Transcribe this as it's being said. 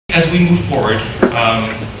As we move forward,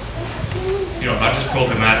 not just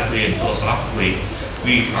programmatically and philosophically,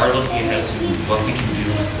 we are looking ahead to what we can do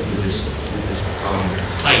with this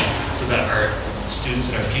site so that our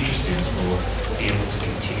students and our future students will be able to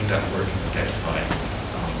continue that work and identify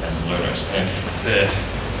as learners. And the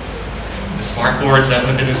smart boards that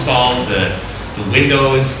have been installed, the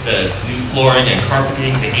windows, the new flooring and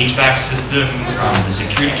carpeting, the HVAC system, the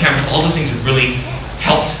security cameras, all those things have really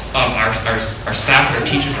helped our staff and our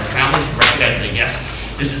teachers and our families recognize that yes,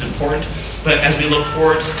 this is important. But as we look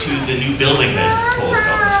forward to the new building that is proposed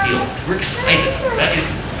out in the field, we're excited. That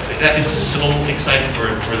is so exciting for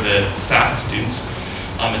the staff and students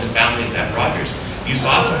and the families at Rogers. You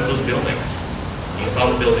saw some of those buildings. You saw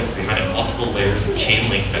the buildings behind multiple layers of chain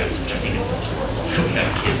link fence, which I think is deplorable. We have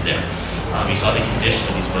kids there. You saw the condition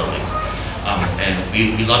of these buildings. And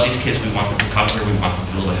we love these kids. We want them to come here. We want them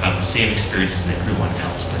to be able to have the same experiences as everyone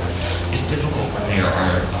else. But it's difficult when they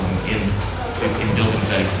are in buildings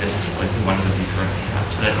that exist like the ones that we currently have.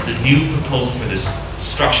 So that the new proposal for this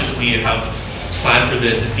structure that we have planned for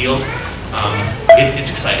the field,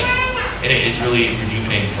 it's exciting. And it's really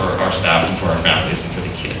rejuvenating for our staff and for our families and for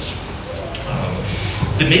the kids.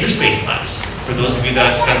 The Makerspace Labs, for those of you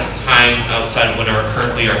that spent some time outside of what are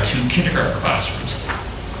currently our 2 kindergarten classrooms.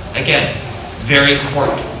 Again, very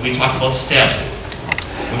important. We talk about STEM.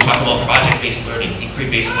 We talk about project-based learning,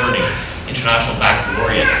 inquiry-based learning, international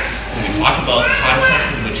baccalaureate. When we talk about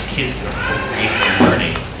contexts in which kids can appropriate their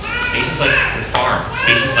learning, spaces like the farm,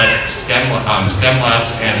 spaces like STEM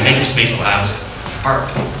labs and Makerspace Labs are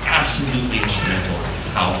absolutely instrumental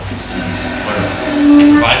in how students learn.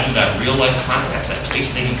 It provides them that real-life context, that place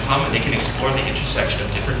where they can come and they can explore the intersection of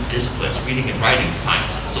different disciplines, reading and writing,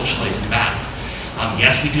 science, social studies, and math.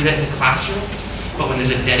 Yes, we do that in the classroom, but when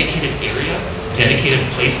there's a dedicated area, a dedicated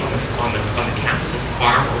place on the campus at the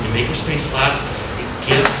farm or the Makerspace Labs, it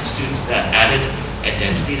gives students that added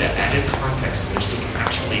identity, that added context in which they can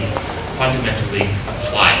actually fundamentally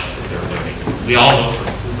apply their learning. We all know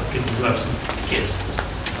from people who have some kids,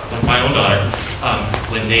 like my own daughter,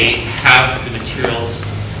 when they have the materials,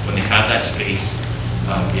 when they have that space,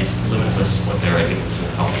 it's limitless what they're able to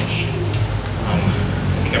accomplish. I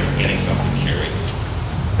think I'm forgetting something here.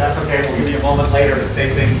 That's okay, we'll give you a moment later to say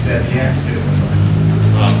things at the end too.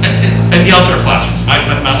 And the outdoor classrooms.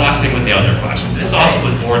 My last thing was the outdoor classrooms. This also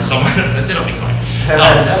was born somewhere, it'll be fine.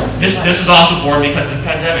 This was also born because of the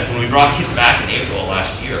pandemic. When we brought kids back in April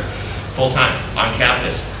last year, full-time on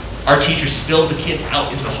campus, our teachers spilled the kids out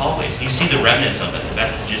into the hallways. You see the remnants of it, the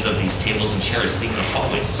vestiges of these tables and chairs sitting in the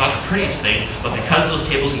hallways. It's not the prettiest thing, but because those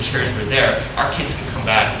tables and chairs were there, our kids can come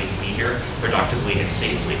back, they can be here productively and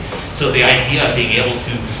safely. So the idea of being able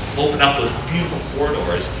to open up those beautiful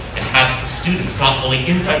corridors and have students not only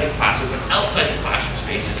inside the classroom, but outside the classroom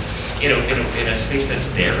spaces in a space that's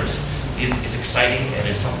theirs is exciting, and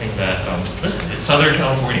it's something that, listen, it's Southern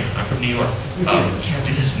California. I'm from New York. We can't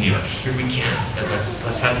do this in New York. Here we can. And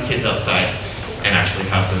let's have the kids outside and actually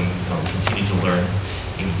have them continue to learn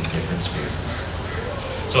in these different spaces.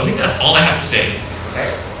 So I think that's all I have to say.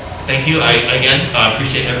 Okay. Thank you. I, again,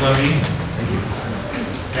 appreciate everyone being here. Thank you.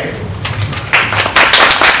 Thank you.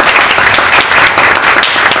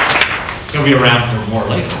 He'll be around for more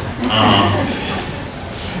later.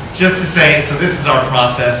 Just to say, so this is our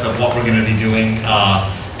process of what we're going to be doing,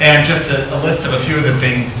 and just a list of a few of the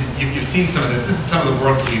things. You've seen some of this. This is some of the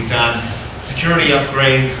work that we've done. Security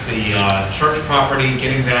upgrades, the church property,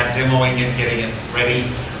 getting that, demoing it, getting it ready,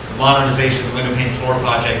 the modernization of the window pane floor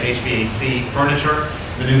project, HVAC, furniture,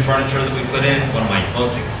 the new furniture that we put in, one of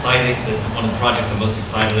the projects I'm most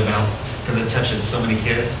excited about because it touches so many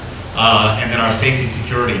kids, and then our safety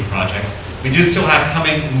security projects. We do still have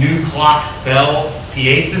coming new clock, bell,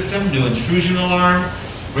 PA system, new intrusion alarm.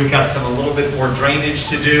 We've got a little bit more drainage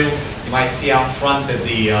to do. You might see out front that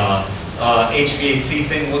the HVAC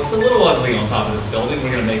thing looks a little ugly on top of this building. We're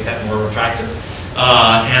going to make that more attractive.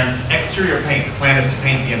 And exterior paint, the plan is to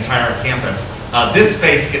paint the entire campus. This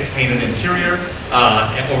space gets painted interior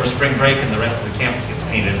over spring break, and the rest of the campus gets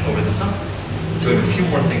painted over the summer. So we have a few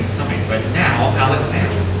more things coming. But now,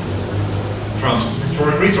 Alexandra from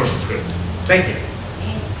Historic Resources Group. Thank you.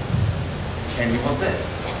 And you want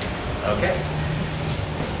this? Okay.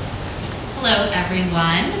 Hello,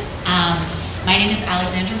 everyone. My name is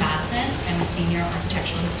Alexandra Madsen. I'm a senior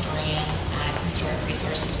architectural historian at Historic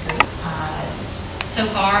Resources Group. So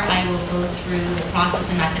far, I will go through the process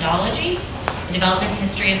and methodology, the development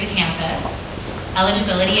history of the campus,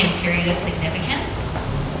 eligibility and period of significance,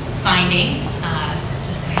 findings,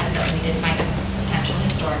 just a heads up, we did find a potential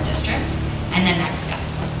historic district, and then next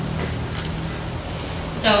steps.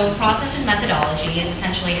 So process and methodology is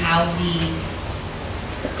essentially how we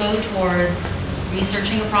go towards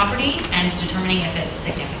researching a property and determining if it's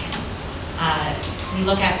significant. We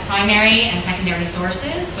look at primary and secondary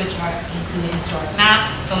sources, which include historic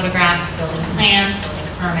maps, photographs, building plans, building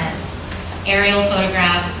permits, aerial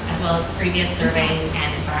photographs, as well as previous surveys and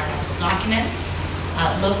environmental documents,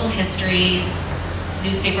 local histories,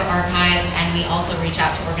 newspaper archives, and we also reach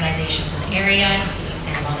out to organizations in the area, including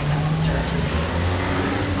Santa Monica Conservancy.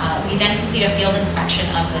 We then complete a field inspection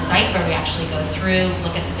of the site where we actually go through,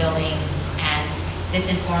 look at the buildings, and this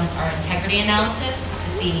informs our integrity analysis to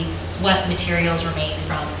see what materials remain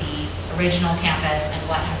from the original campus and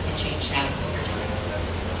what has been changed out over time.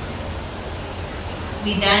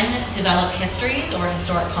 We then develop histories or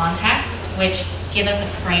historic contexts, which give us a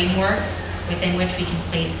framework within which we can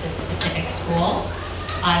place this specific school.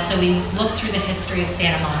 So we look through the history of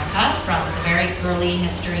Santa Monica from the very early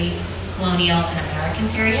history, colonial and American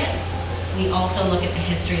period. We also look at the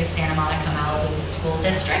history of Santa Monica-Malibu School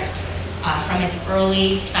District from its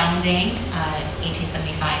early founding,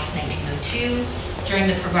 1875 to 1902, during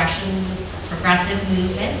the progressive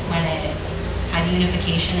movement when it had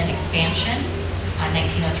unification and expansion,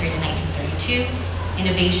 1903 to 1932,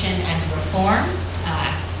 innovation and reform,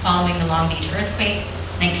 following the Long Beach earthquake,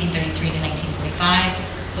 1933 to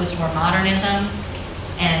 1945, post-war modernism,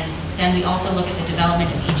 and then we also look at the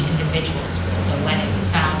development of each individual school, so when it was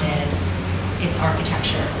founded, its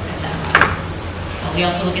architecture, etc. We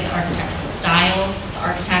also look at the architectural styles, the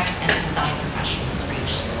architects, and the design professionals for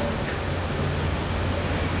each school.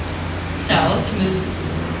 So, to move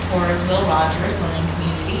towards Will Rogers Learning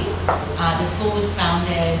Community, the school was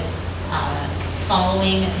founded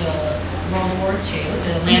following the World War II.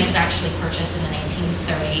 The land was actually purchased in the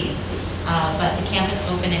 1930s, but the campus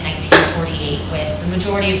opened in 1948 with the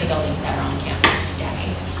majority of the buildings that are on campus today.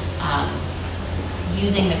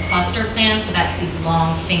 Using the cluster plan, so that's these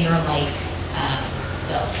long finger-like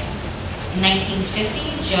buildings. In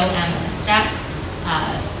 1950, Joe M. Estep,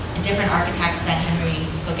 a different architect than Henry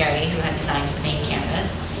Gogeri, who had designed the main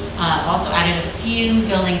campus, also added a few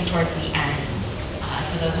buildings towards the ends.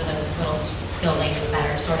 So those are those little buildings that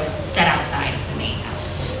are sort of set outside of the main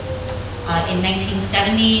house. In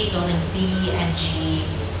 1970, building B and G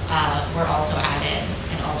were also added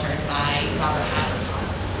and altered by Robert Howell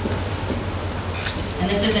Thomas. And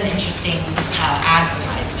this is an interesting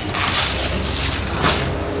advertisement, actually,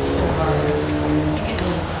 for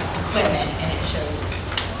equipment, and it shows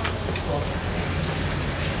the school campus.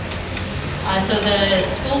 So the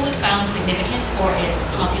school was found significant for its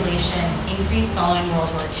population increase following World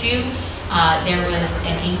War II. There was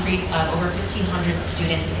an increase of over 1,500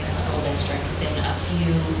 students in the school district within a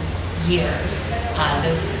few years.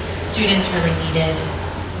 Those students really needed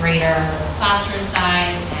greater classroom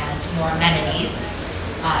size and more amenities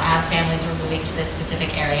as families were moving to this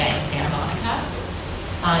specific area in Santa Monica.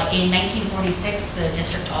 In 1946, the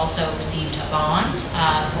district also received a bond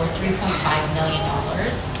for $3.5 million.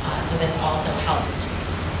 So this also helped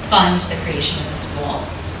fund the creation of the school.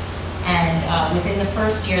 And within the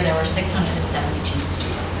first year, there were 672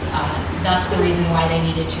 students. Thus, the reason why they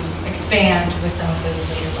needed to expand with some of those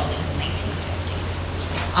later buildings in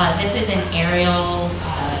 1950. This is an aerial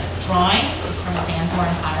drawing. It's from a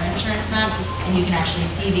Sanborn fire insurance map, and you can actually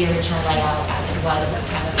see the original layout as it was at the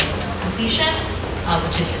time of its completion,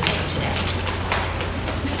 which is the same today.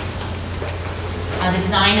 The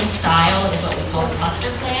design and style is what we call the cluster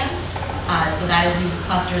plan. So that is these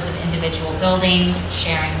clusters of individual buildings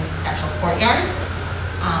sharing central courtyards.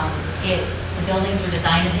 The buildings were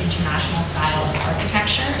designed in the international style of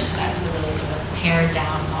architecture, so that's the really sort of pared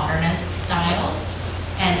down modernist style.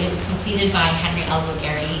 And it was completed by Henry L.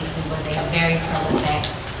 Gogeri, who was a very prolific,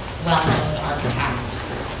 well-known architect,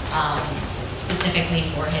 specifically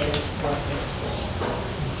for his work with schools.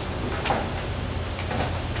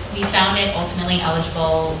 We found it ultimately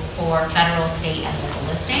eligible for federal, state, and local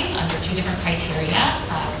listing under two different criteria.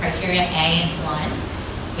 Criteria A and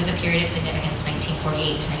 1, with a period of significance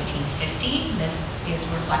 1948 to 1950. This is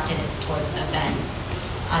reflected towards events.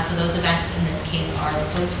 So those events in this case are the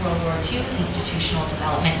post-World War II institutional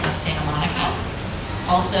development of Santa Monica,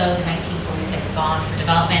 also the 1946 bond for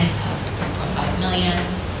development of $3.5 million,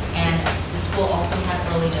 and the school also had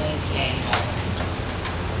early WPA involvement.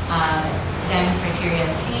 Then criteria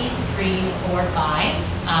C, 3, 4,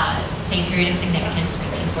 5, same period of significance,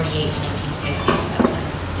 1948 to 1950, so that's when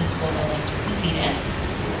the school buildings were completed.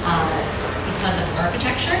 Because of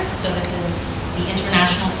architecture, so this is the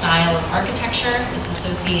international style of architecture, its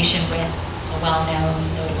association with a well-known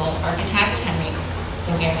notable architect, Henry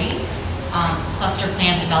Gogeri. Cluster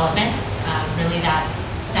plan development, really that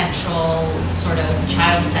central sort of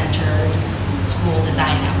child-centered school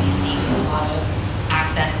design that we see with a lot of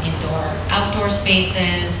access outdoor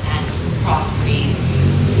spaces, and cross breeze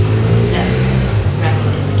that's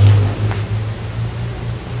resident in the campus.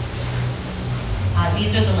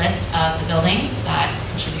 These are the list of the buildings that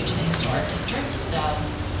contribute to the historic district. So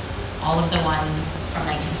all of the ones from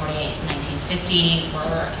 1948 and 1950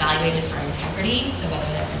 were evaluated for integrity, so whether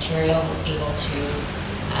their material was able to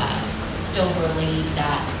still relieve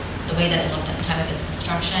the way that it looked at the time of its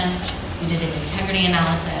construction. We did an integrity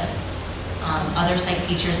analysis. Other site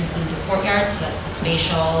features include the courtyard, so that's the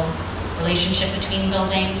spatial relationship between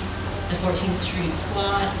buildings, the 14th Street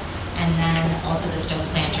squat, and then also the stone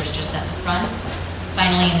planters just at the front.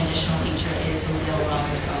 Finally, an additional feature is the Will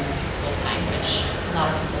Rogers Elementary School sign, which a lot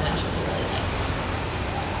of people mentioned they really like.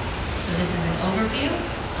 So this is an overview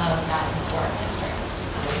of that historic district,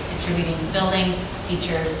 contributing buildings,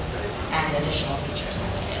 features, and additional features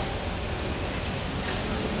highlighted.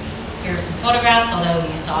 Here are some photographs, although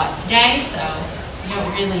you saw it today, so you don't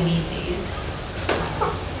really need these.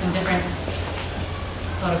 Some different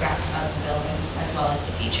photographs of the buildings as well as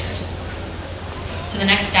the features. So the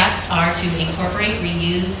next steps are to incorporate,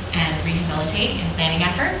 reuse, and rehabilitate in planning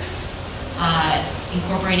efforts,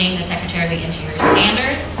 incorporating the Secretary of the Interior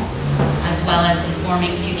standards, as well as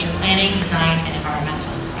informing future planning, design, and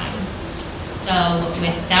environmental design. So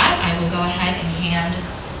with that, I will go ahead and hand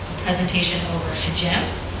the presentation over to Jim,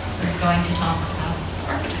 who's going to talk about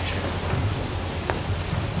architecture.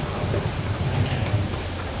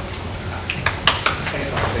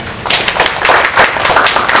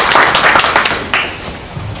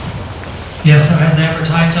 Yes, so as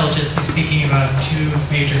advertised, I'll just be speaking about two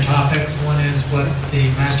major topics. One is what the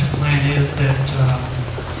master plan is that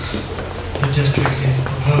the district is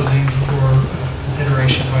proposing for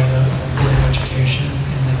consideration by the Board of Education,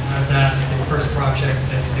 and then out of that, the first project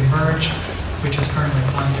that has emerged, which is currently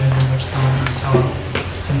funded, and which some of you saw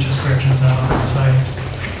some descriptions out on the site.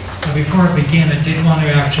 Before I begin, I did want to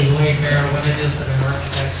actually lay bare what it is that an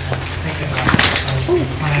architect has to think about as we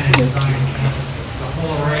plan and design campuses. There's a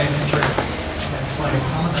whole array of interests at play,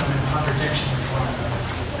 some of them in contradiction with one another.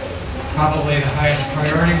 Probably the highest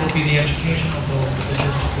priority will be the educational goals that the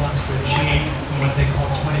district wants to achieve in what they call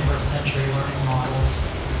 21st century learning models,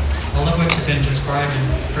 all of which have been described in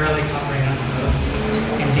fairly comprehensive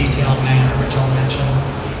and detailed manner, which I'll mention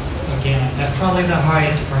again. That's probably the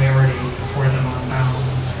highest priority for them on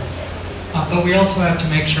balance. But we also have to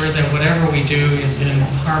make sure that whatever we do is in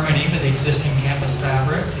harmony with the existing campus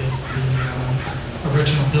fabric, the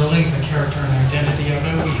original buildings, the character and identity of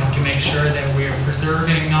it. We have to make sure that we are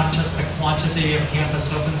preserving not just the quantity of campus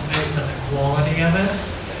open space, but the quality of it.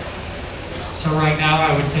 So right now,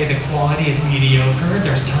 I would say the quality is mediocre.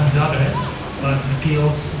 There's tons of it, but the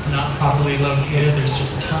field's not properly located. There's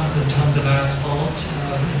just tons and tons of asphalt.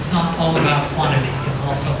 It's not all about quantity. It's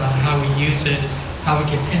also about how we use it, how it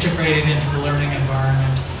gets integrated into the learning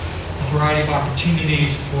environment, a variety of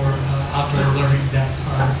opportunities for outdoor learning that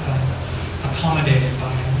are accommodated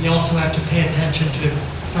by it. We also have to pay attention to the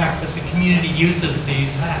fact that the community uses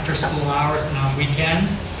these after school hours and on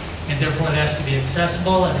weekends, and therefore it has to be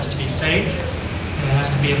accessible, it has to be safe, and it has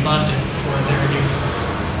to be abundant for their uses.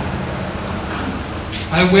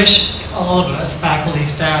 I wish all of us, faculty,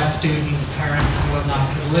 staff, students, parents, and whatnot,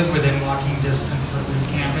 could live within walking distance of this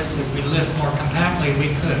campus. If we lived more compactly,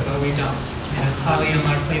 we could, but we don't. And it's highly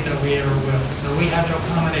unlikely that we ever will. So we have to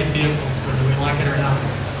accommodate vehicles, whether we like it or not.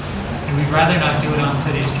 And we'd rather not do it on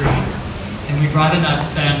city streets. And we'd rather not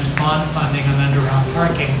spend bond funding on underground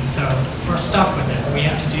parking. So we're stuck with it. We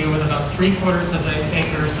have to deal with about 3/4 of the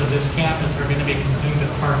acres of this campus are going to be consumed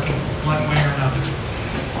with parking, one way or another.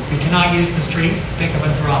 We cannot use the streets for pick up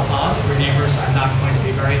and drop off. Our neighbors are not going to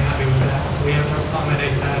be very happy with that, so we have to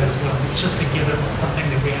accommodate that as well. It's just a given, it's something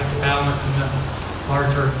that we have to balance in the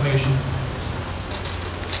larger equation.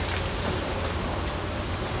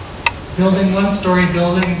 Building one-story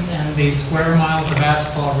buildings and the square miles of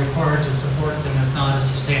asphalt required to support them is not a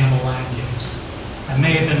sustainable land use. That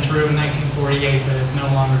may have been true in 1948, but it's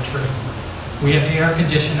no longer true. We have to air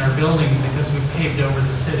condition our buildings because we've paved over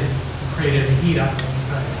the city and created a heat island.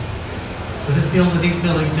 So these buildings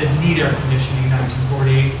didn't need air conditioning in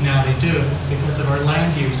 1948, now they do. It's because of our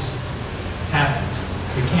land use habits.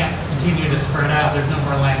 We can't continue to spread out, there's no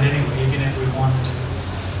more land anyway, even if we wanted to.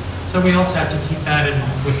 So we also have to keep that in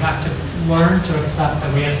mind. We have to learn to accept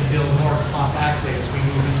that we have to build more compactly as we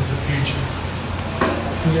move into the future.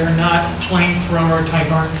 We are not flamethrower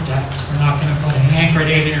type architects. We're not going to put a hand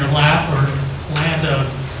grenade in your lap or land a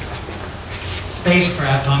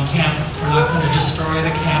spacecraft on campus. We're not going to destroy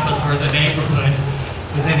the campus or the neighborhood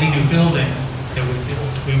with any new building that we build.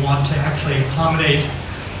 We want to actually accommodate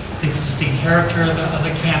the existing character of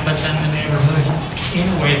the campus and the neighborhood in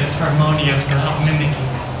a way that's harmonious without mimicking,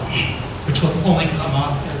 which will only come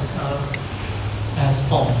off as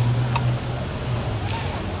faults.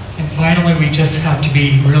 And finally, we just have to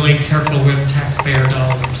be really careful with taxpayer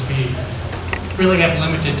dollars. We really have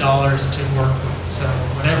limited dollars to work with, so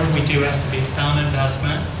whatever we do has to be a sound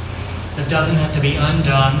investment that doesn't have to be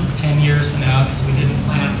undone 10 years from now because we didn't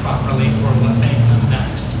plan properly for what may come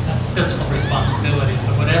next. That's fiscal responsibility,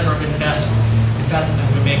 so whatever investment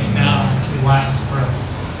we make now actually lasts for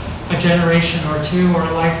a generation or two or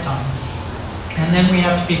a lifetime. And then we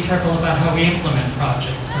have to be careful about how we implement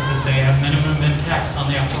projects so that they have minimum impacts on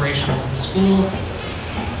the operations of the school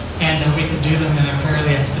and that we can do them in a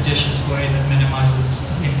fairly expeditious way that minimizes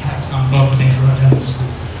impacts on both the neighborhood and the school.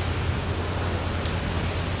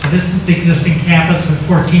 So this is the existing campus with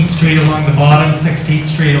 14th Street along the bottom, 16th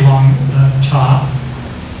Street along the top.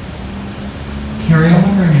 Carrie, I'm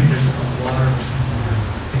wondering if there's a water somewhere.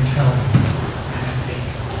 You can tell.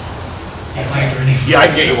 Dehydrating. Yeah, I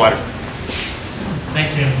can get you water.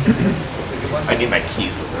 Thank you. I need my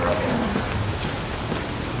keys if they're okay.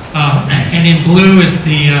 And in blue is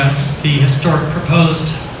the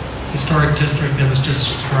proposed historic district that was just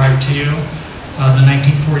described to you, the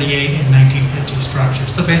 1948 and 1950 structure.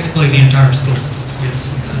 So basically the entire school is,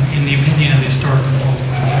 in the opinion of the historic consultant,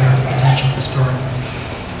 considered a potential historic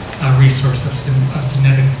resource of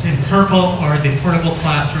significance. In purple are the portable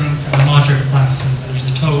classrooms and the modular classrooms. There's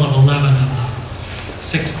a total of 11 of them.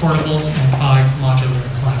 6 portables and 5 modular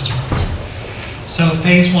classrooms. So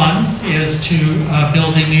phase 1 is to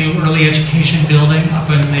build a new early education building up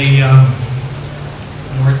in the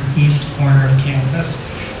northeast corner of campus.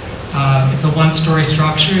 It's a 1-story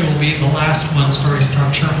structure. It will be the last 1-story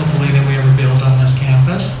structure, hopefully, that we ever build on this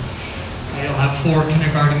campus. It'll have 4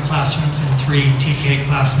 kindergarten classrooms and 3 TK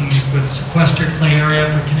classrooms with sequestered play area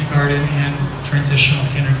for kindergarten and transitional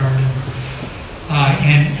kindergarten.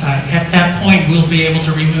 At that point, we'll be able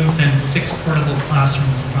to remove then 6 portable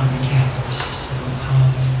classrooms from the campus. So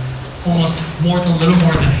a little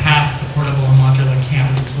more than half the portable and modular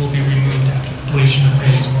campuses will be removed after completion of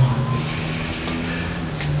phase 1.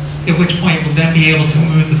 At which point, we'll then be able to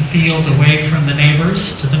move the field away from the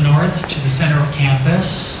neighbors to the north, to the center of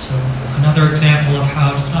campus. So another example of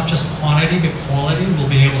how it's not just quantity, but quality. We'll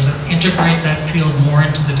be able to integrate that field more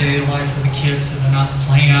into the daily life of the kids so they're not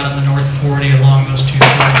playing out on the North 40 along those 2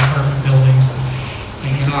 apartment buildings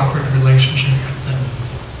in an awkward relationship with them.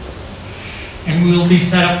 And we will be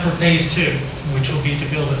set up for phase 2, which will be to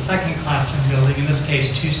build a second classroom building, in this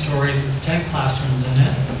case 2 stories with 10 classrooms in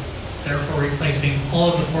it, therefore replacing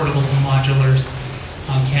all of the portables and modulars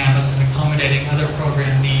on campus and accommodating other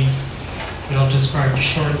program needs that I'll describe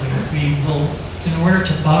shortly. We will, in order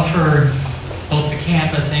to buffer both the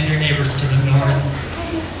campus and your neighbors to the north,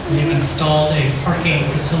 we've installed a parking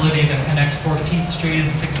facility that connects 14th Street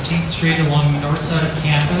and 16th Street along the north side of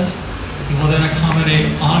campus. We will then accommodate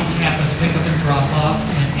on-campus pickup and drop-off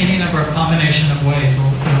in any number of combination of ways.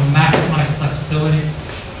 It'll maximize flexibility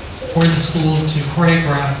for the school to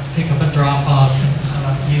choreograph pickup and drop-off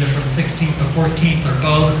either from 16th to 14th or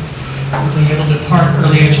both. We'll be able to park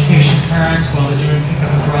early education parents while they're doing pickup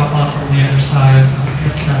and drop-off from the other side,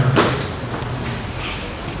 etc.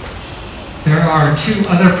 There are 2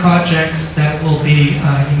 other projects that will be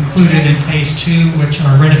included in phase 2, which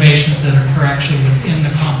are renovations that occur actually within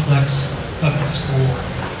the complex of the school.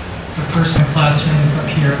 The first classrooms up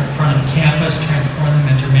here at the front of the campus, transform them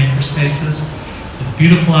into maker spaces. With a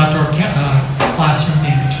beautiful outdoor classroom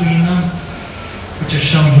in between them, which is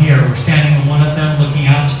shown here. We're standing in one of them, looking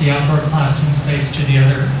out to the outdoor classroom space to the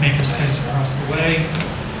other maker space across the way.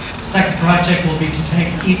 The second project will be to take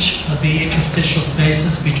each of the interstitial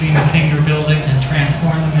spaces between the finger buildings and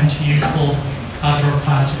transform them into useful outdoor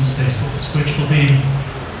classroom spaces, which will be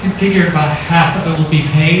configured. About half of it will be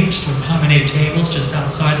paved to accommodate tables just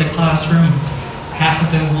outside the classroom. Half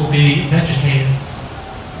of it will be vegetated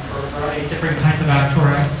for a variety of different kinds of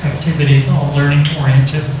outdoor activities, all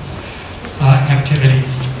learning-oriented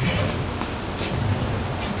activities.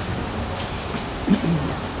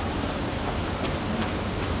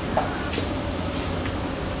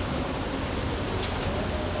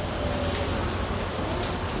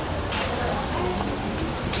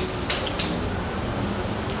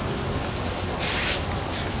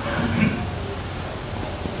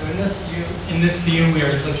 So in this view, we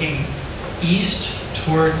are looking east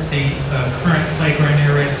towards the current playground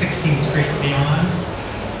area, 16th Street and beyond,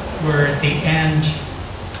 where at the end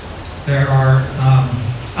there are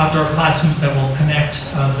outdoor classrooms that will connect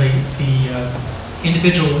the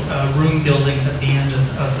individual room buildings at the end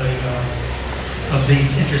of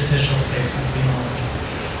these interstitial spaces beyond.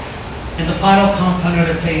 And the final component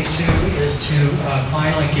of phase 2 is to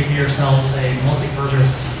finally give yourselves a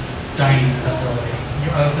multi-purpose dining facility.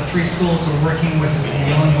 Of the 3 schools we're working with, this is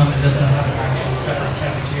the only one that doesn't have an actual separate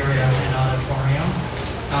cafeteria and auditorium.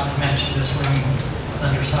 Not to mention this room is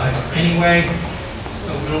undersized anyway, so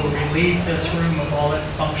we'll relieve this room of all its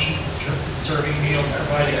functions in terms of serving meals,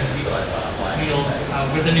 providing meals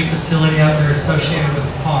with a new facility out there associated with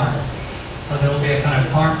the farm. So there will be a kind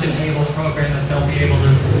of farm-to-table program that they'll be able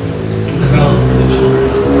to develop for the children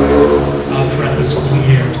throughout the school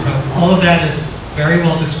year. So all of that is very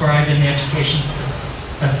well described in the education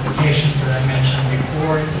specifications that I mentioned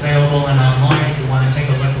before. It's available and online if you want to take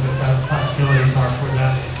a look at what the possibilities are for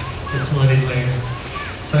that facility later.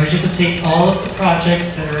 So as you can see, all of the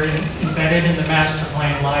projects that are embedded in the master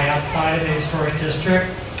plan lie outside of the historic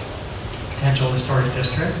district, potential historic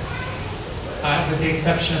district. With the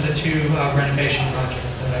exception of the 2 renovation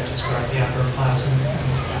projects that I described, the outdoor classrooms and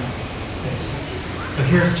the STEM spaces. So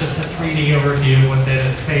here's just a 3D overview of what that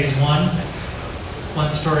is. Phase 1,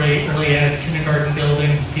 1-story early ed kindergarten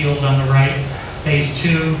building, field on the right. Phase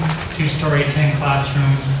 2, 2-story 10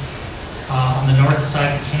 classrooms. On the north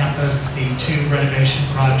side of the campus, the 2 renovation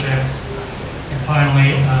projects. And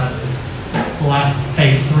finally,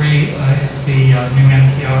 phase 3 is the new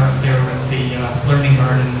NPR up there with the learning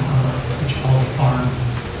garden, which all the farm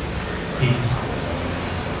piece.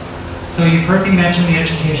 So you've heard me mention the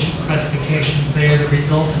education specifications. They are the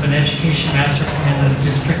result of an education master plan that the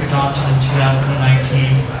district adopted in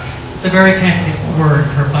 2019. It's a very fancy word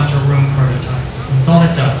for a bunch of room prototypes. That's all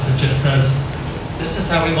it does. It just says, this is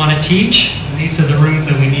how we want to teach, and these are the rooms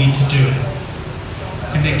that we need to do it.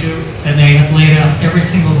 And they have laid out every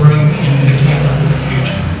single room in the campus of the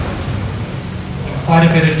future. In quite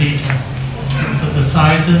a bit of detail. In terms of the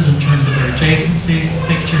sizes, in terms of their adjacencies,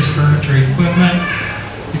 fixtures, furniture, equipment,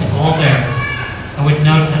 it's all there. I would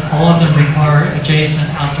note that all of them require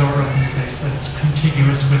adjacent outdoor open space that's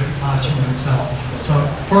contiguous with the classroom itself. So,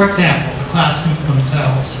 for example, the classrooms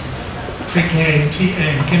themselves, pre-K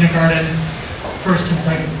and kindergarten, 1st and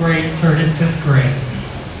 2nd grade, 3rd and 5th grade.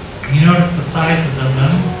 You notice the sizes of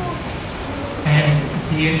them, and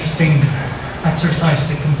the interesting exercise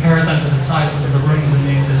to compare them to the sizes of the rooms in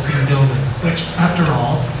the existing building, which, after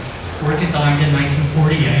all, were designed in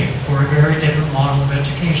 1948 for a very different model of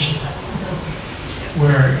education,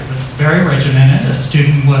 where it was very regimented. A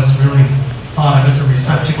student was really thought of as a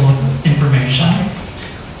receptacle of information,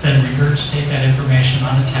 then regurgitate that information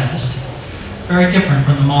on a test. Very different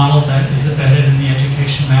from the model that is embedded in the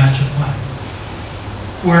education master plan,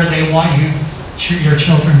 where they want your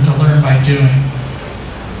children to learn by doing.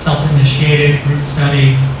 Self-initiated, group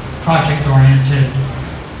study, project-oriented,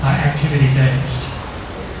 activity-based.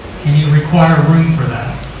 And you require room for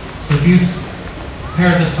that. So if you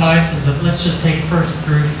compare the sizes of, let's just take 1st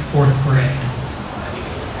through 4th grade,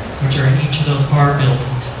 which are in each of those bar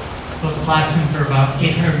buildings. Those classrooms are about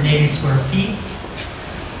 880 square feet.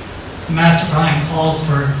 The master plan calls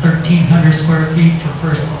for 1,300 square feet for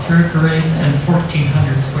 1st and 3rd grades and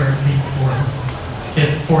 1,400 square feet for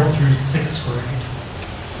 4th through 6th grade.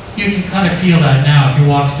 You can kind of feel that now if you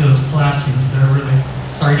walk into those classrooms. They're really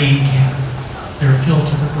sardine cans. They're filled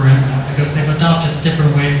to the brim now because they've adopted a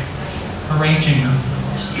different way of arranging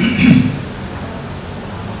themselves.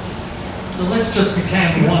 So let's just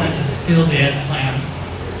pretend we wanted to fill the ed plan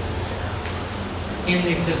in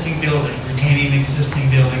the existing building, retaining the existing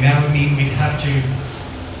building. That would mean we'd have to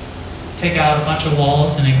take out a bunch of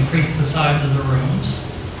walls and increase the size of the rooms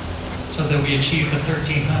so that we achieve the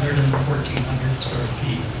 1,300 and the 1,400 square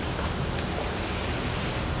feet.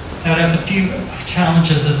 That has a few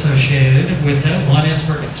challenges associated with it. One is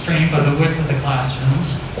we're constrained by the width of the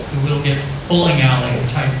classrooms, so we'll get bowling alley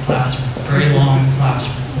type classrooms, very long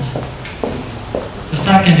classrooms. The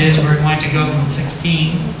second is we're going to go from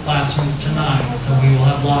 16 classrooms to 9, so we will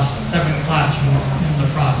have lost 7 classrooms in the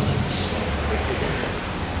process.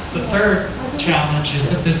 The third challenge is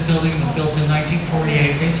that this building was built in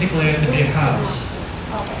 1948 basically as a big house.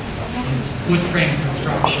 It's wood frame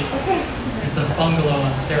construction. It's a bungalow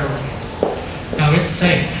on steroids. Now it's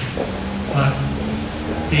safe, but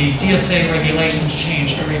the DSA regulations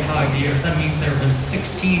change every 5 years. That means there have been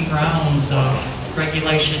 16 rounds of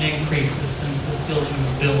regulation increases since this building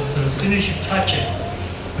was built. So as soon as you touch it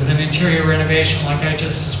with an interior renovation like I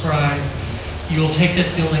just described, you will take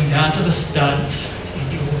this building down to the studs,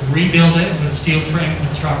 and you will rebuild it with steel frame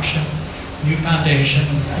construction, new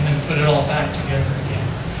foundations, and then put it all back together again.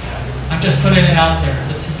 I'm just putting it out there. If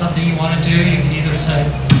this is something you want to do, you can either say,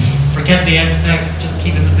 forget the ed spec, just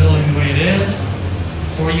keeping the building the way it is,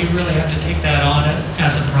 or you really have to take that on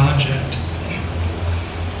as a project.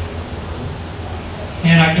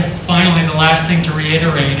 And I guess finally, the last thing to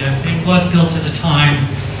reiterate is it was built at a time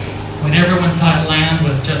when everyone thought land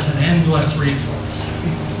was just an endless resource.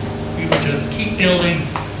 We would just keep building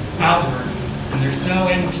outward, and there's no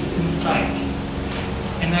end in sight.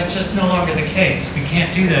 And that's just no longer the case. We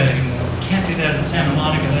can't do that anymore. We can't do that in Santa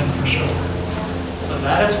Monica, that's for sure. So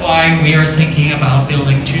that is why we are thinking about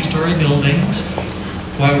building two-story buildings,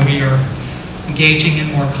 why we are engaging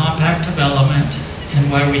in more compact development, and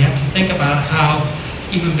why we have to think about how,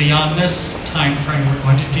 even beyond this time frame, we're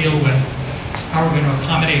going to deal with how we're going to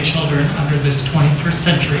accommodate children under this 21st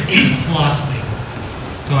century philosophy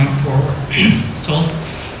going forward. So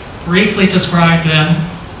I'll briefly describe then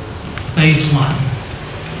phase one.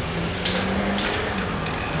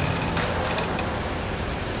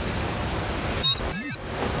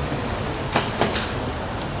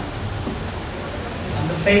 On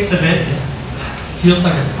the face of it, it feels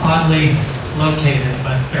like it's oddly located,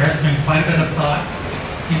 but there has been quite a bit of thought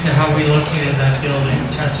into how we located that building,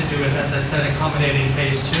 which has to do with, as I said, accommodating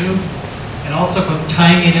phase two, and also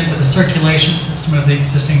tying it into the circulation system of the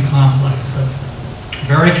existing complex. So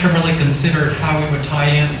very carefully considered how we would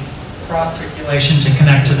tie in cross circulation to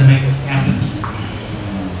connect to the main campus.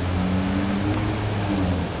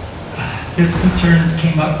 This concern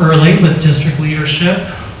came up early with district leadership,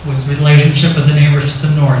 was the relationship with the neighbors to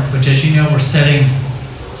the north, which, as you know, we're setting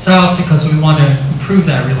south because we want to improve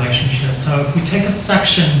that relationship. So if we take a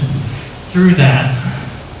section through that,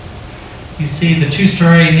 you see the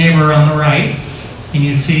two-story neighbor on the right, and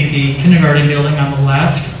you see the kindergarten building on the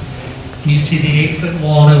left, and you see the 8-foot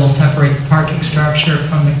wall that will separate the parking structure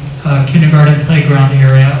from the kindergarten playground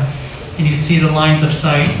area, and you see the lines of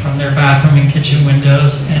sight from their bathroom and kitchen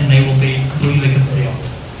windows, and they will be completely concealed.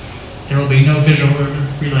 There will be no visual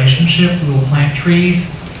relationship. We will plant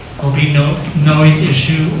trees. There will be no noise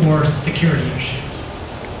issue or security issues.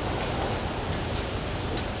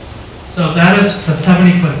 So that is the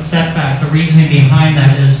 70-foot setback. The reasoning behind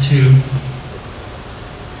that is to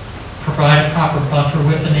provide a proper buffer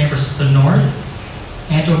with the neighbors to the north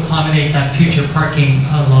and to accommodate that future parking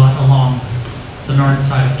lot along the north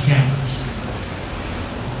side of campus.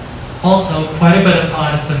 Also, quite a bit of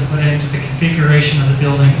thought has been put into the configuration of the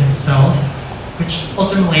building itself, which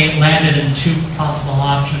ultimately landed in two possible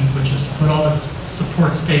options, which is to put all the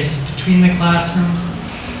support spaces between the classrooms,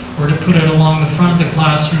 or to put it along the front of the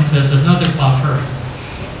classrooms as another buffer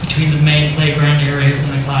between the main playground areas and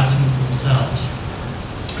the classrooms themselves.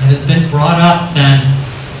 It has been brought up then,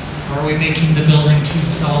 are we making the building too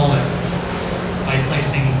solid by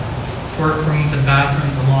placing workrooms and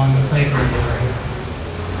bathrooms along the playground area?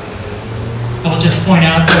 I'll just point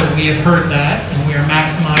out that we have heard that, and we are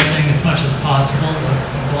maximizing as much as possible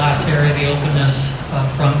the glass area, the openness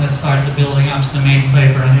from this side of the building onto the main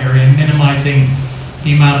playground area, minimizing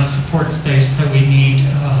the amount of support space that we need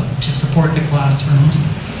to support the classrooms.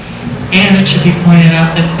 And it should be pointed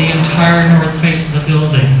out that the entire north face of the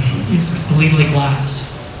building is completely glass.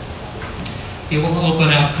 It will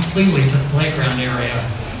open out completely to the playground area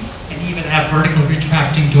and even have vertical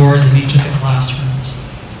retracting doors in each of the classrooms.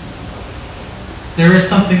 There is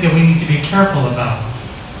something that we need to be careful about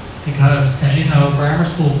because, as you know, grammar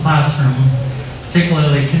school classroom,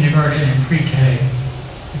 particularly kindergarten and pre-K,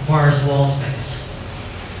 requires wall space.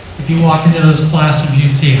 If you walk into those classrooms,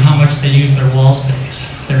 you see how much they use their wall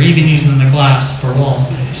space. They're even using the glass for wall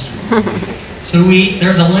space. So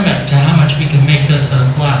there's a limit to how much we can make this a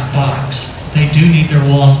glass box. They do need their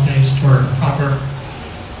wall space for a proper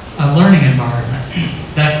learning environment.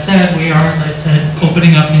 That said, we are, as I said,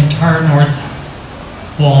 opening up the entire north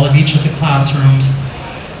wall of each of the classrooms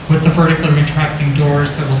with the vertically retracting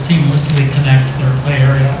doors that will seamlessly connect their play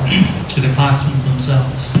area to the classrooms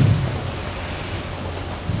themselves.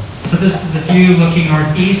 So this is a view looking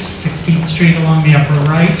northeast, 16th Street along the upper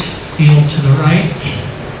right, field to the right.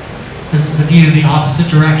 This is a view the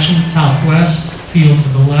opposite direction, southwest, field to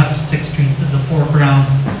the left, 6th Street to the foreground,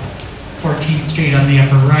 14th Street on the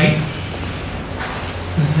upper right.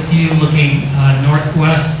 This is a view looking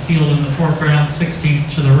northwest, field in the foreground,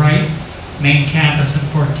 16th to the right, main campus at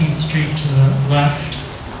 14th Street to the left.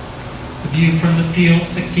 The view from the field,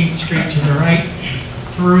 16th Street to the right,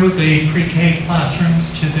 through the pre-K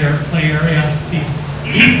classrooms to their play area,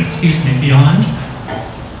 beyond.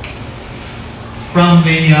 From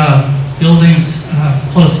the buildings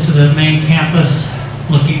close to the main campus,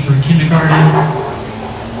 looking through kindergarten,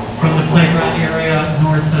 from the playground area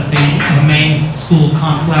north of the main school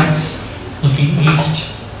complex, looking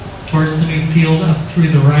east towards the new field up through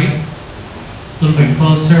the right, a little bit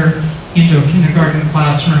closer into a kindergarten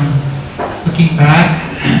classroom. Looking back,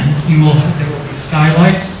 there will be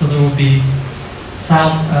skylights, so there will be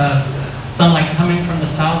south sunlight coming from the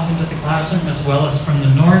south into the classroom as well as from the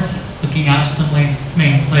north, looking out to the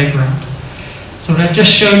main playground. So what I've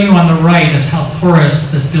just shown you on the right is how porous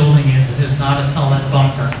this building is. It is not a solid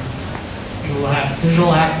bunker. You will have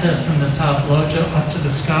visual access from the south loggia up to the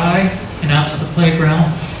sky and out to the playground,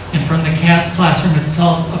 and from the classroom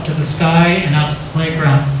itself up to the sky and out to the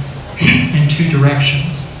playground in two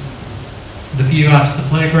directions. The view out to the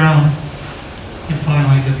playground, and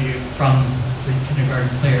finally the view from the kindergarten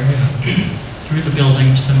play area through the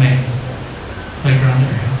building to the main playground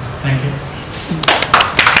area. Thank you.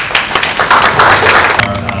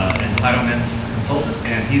 Our entitlements consultant,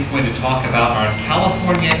 and he's going to talk about our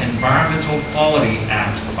California Environmental Quality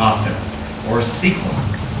Act process, or CEQA.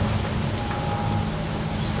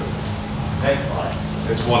 Next slide.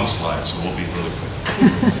 It's one slide, so we'll be really quick.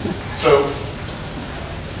 So,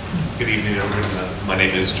 good evening, everyone. My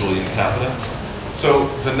name is Julian Capita. So,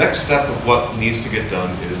 the next step of what needs to get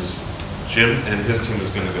done is Jim and his team is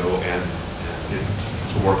going to go and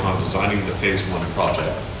to work on designing the phase 1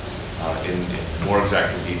 project in more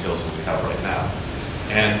exacting details than we have right now.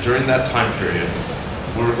 And during that time period,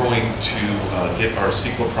 we're going to get our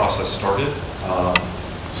CEQA process started.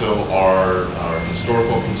 So our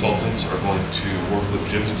historical consultants are going to work with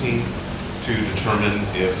Jim's team to determine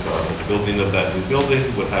if the building of that new building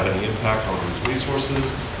would have any impact on these resources,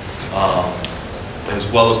 as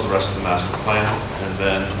well as the rest of the master plan. And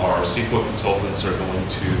then our CEQA consultants are going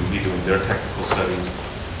to be doing their technical studies,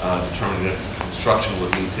 determining if construction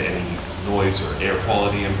would lead to any noise or air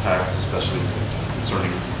quality impacts, especially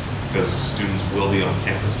concerning, because students will be on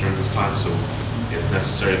campus during this time, so if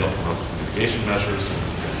necessary, they'll come up with mitigation measures and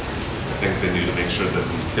things they do to make sure that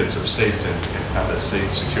the kids are safe and have a safe,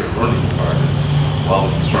 secure learning environment while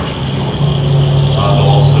the construction is going on.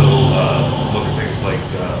 They'll also look at things like,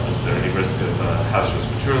 is there any risk of hazardous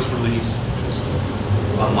materials release, which is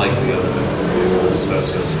unlikely other than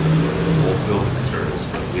asbestos or old building materials,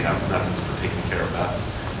 but we have methods for taking care of that.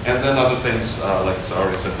 And then other things, like I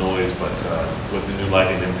already said, noise, but would the new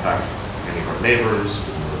lighting impact any of our neighbors,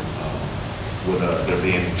 or would there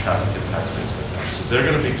be any traffic impacts, things like that. So they're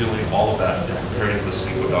going to be doing all of that and preparing the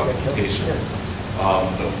CEQA documentation.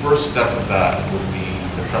 The first step of that would be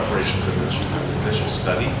the preparation of the initial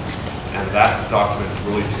study, and that document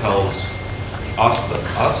really tells us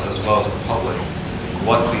as well as the public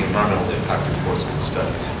what the environmental impact reports of the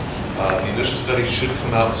study. The initial study should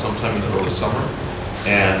come out sometime in the early summer,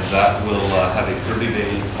 and that will have a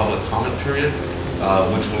 30-day public comment period,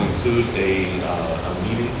 which will include a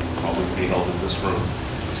meeting, probably be held in this room,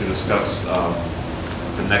 to discuss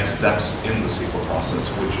the next steps in the CEQA process,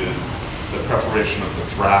 which is the preparation of the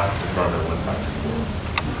draft environmental impact report.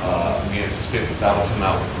 We anticipate that will come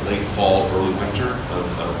out late fall, early winter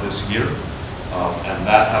of this year, and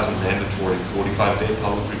that has a mandatory 45-day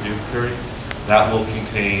public review period. That will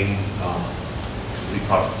contain complete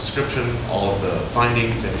project description, all of the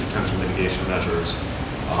findings and potential mitigation measures,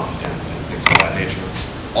 and things of that nature.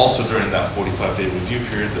 Also, during that 45-day review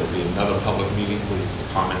period, there will be another public meeting where you can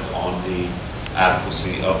comment on the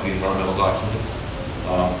adequacy of the environmental document.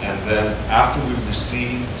 And then after we've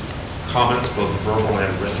received comments, both verbal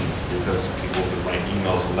and written, because people can write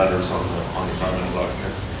emails and letters on the environmental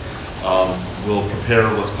document, we'll prepare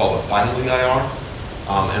what's called a final EIR.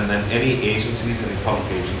 And then any agencies, any public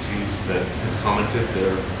agencies that have commented,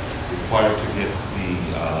 they're required to get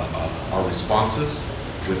our responses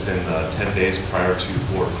within 10 days prior to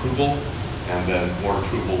board approval, and then board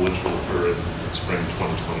approval, which will occur in spring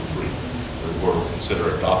 2023. The board will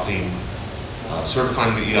consider adopting,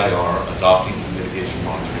 certifying the EIR, adopting the mitigation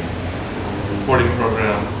monitoring reporting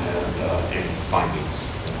program, and any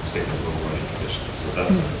findings in the statement of overriding conditions. So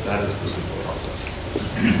that is the simple process.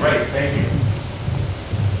 Great, thank you.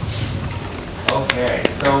 Okay,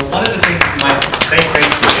 so One of the things you might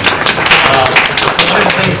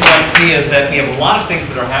see is that we have a lot of things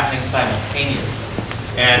that are happening simultaneously.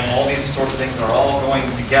 And all these sorts of things are all going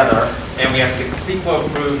together. And we have to get the CEQA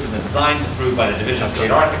approved and the designs approved by the Division of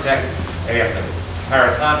State Architects. And we have to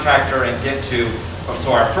hire a contractor and get to,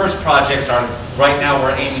 so our first project, right now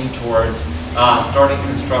we're aiming towards starting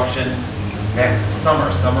construction next summer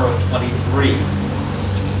of 23.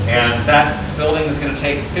 And that building is going to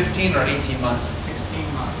take 15 or 18 months?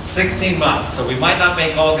 16 months. 16 months. So we might not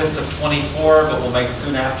make August of 24, but we'll make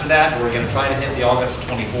soon after that. We're going to try to hit the August of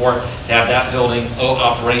 24 to have that building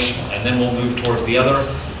operational. And then we'll move towards the other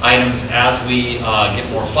items as we get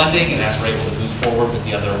more funding and as we're able to move forward with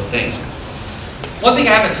the other things. One thing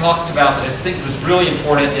I haven't talked about that I just think was really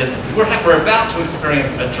important is we're about to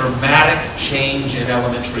experience a dramatic change in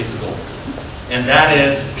elementary schools. And that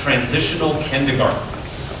is transitional kindergarten.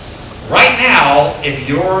 Right now, if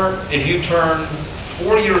you turn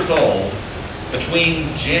 4 years old, between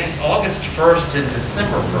August 1st and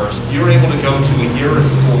December 1st, you're able to go to a year of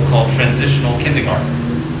school called transitional kindergarten.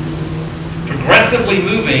 Progressively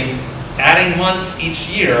moving, adding months each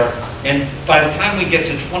year, and by the time we get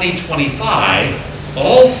to 2025,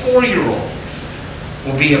 all 4-year-olds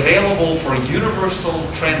will be available for universal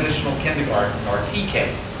transitional kindergarten, or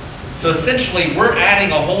TK. So essentially, we're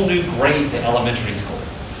adding a whole new grade to elementary school.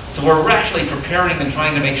 So we're actually preparing and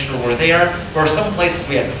trying to make sure we're there. There are some places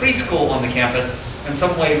we have preschool on the campus. In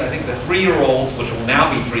some ways, I think the 3-year-olds, which will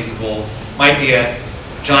now be preschool, might be at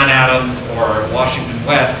John Adams or Washington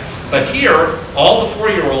West. But here, all the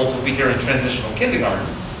 4-year-olds will be here in transitional kindergarten.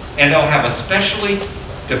 And they'll have a specially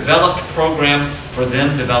developed program for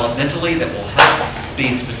them developmentally that will help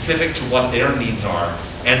be specific to what their needs are.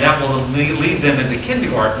 And that will lead them into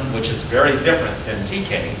kindergarten, which is very different than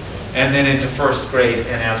TK, and then into 1st grade,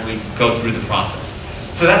 and as we go through the process.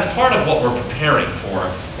 So that's part of what we're preparing for,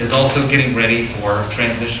 is also getting ready for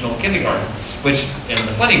transitional kindergarten, which in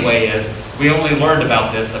the funny way is, we only learned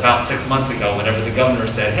about this about 6 months ago whenever the governor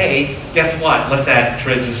said, hey, guess what, let's add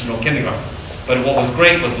transitional kindergarten. But what was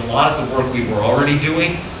great was a lot of the work we were already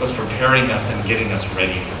doing was preparing us and getting us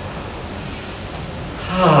ready for it.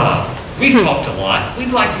 We've talked a lot.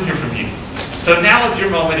 We'd like to hear from you. So now is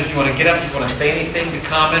your moment. If you want to get up, if you want to say anything, to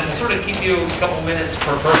comment, we'll sort of keep you a couple minutes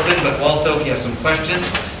per person, but also if you have some questions,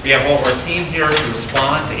 we have all of our team here to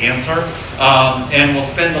respond, to answer, and we'll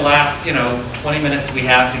spend the last 20 minutes we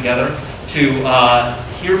have together to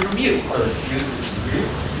hear from you.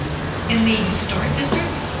 In the historic district,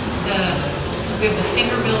 so we have the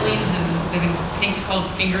finger buildings and I think called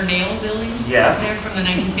fingernail buildings. Yes. They're from the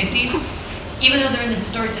 1950s. Even though they're in the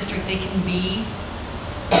historic district, they can be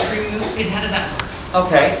removed. How does that work?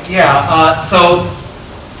 Okay, yeah. So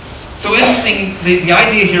interesting. The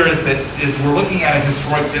idea here is we're looking at a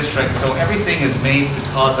historic district, so everything is made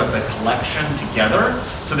because of the collection together.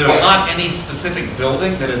 So there's not any specific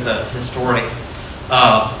building that is a historic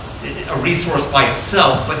a resource by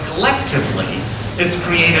itself, but collectively, it's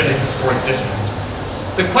created a historic district.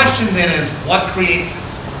 The question then is, what creates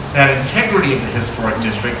that integrity of the historic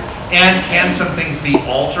district? And can some things be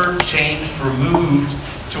altered, changed, removed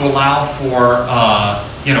to allow for,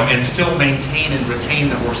 and still maintain and retain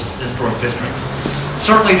the historic district?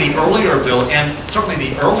 Certainly the earlier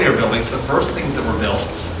buildings, the first things that were built,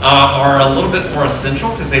 are a little bit more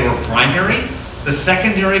essential because they were primary. The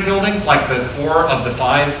secondary buildings, like the 4 of the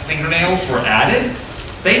 5 fingernails were added,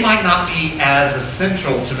 they might not be as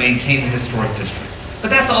essential to maintain the historic district. But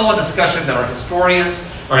that's all a discussion that our historians,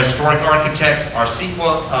 our historic architects, our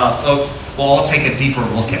CEQA folks will all take a deeper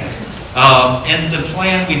look at. In the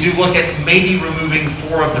plan, we do look at maybe removing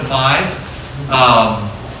 4 of the 5.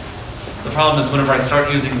 The problem is whenever I start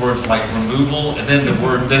using words like removal, and then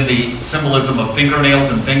the symbolism of fingernails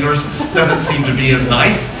and fingers doesn't seem to be as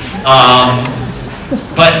nice.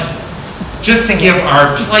 But just to give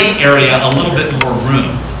our play area a little bit more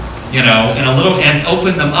room, and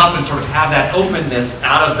open them up and sort of have that openness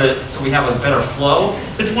out of the, so we have a better flow.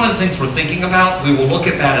 It's one of the things we're thinking about. We will look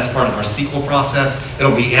at that as part of our CEQA process.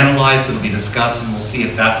 It'll be analyzed, it'll be discussed, and we'll see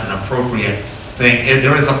if that's an appropriate thing.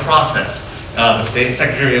 There is a process. The State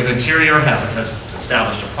Secretary of Interior has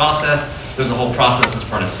established a process. There's a whole process as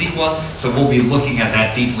part of CEQA, so we'll be looking at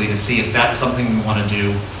that deeply to see if that's something we want to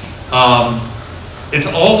do. It's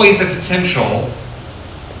always a potential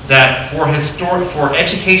that for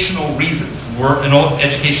educational reasons, we're an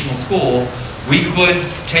educational school, we could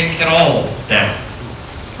take it all down.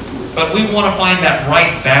 But we want to find that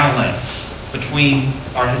right balance between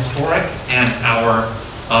our historic and our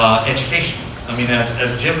education. I mean,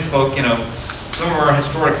 as Jim spoke, some of our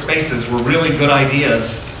historic spaces were really good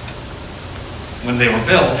ideas when they were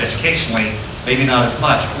built educationally, maybe not as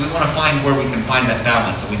much. We want to find where we can find that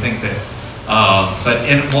balance, and we think that, but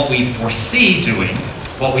in what we foresee doing,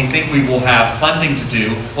 what we think we will have funding to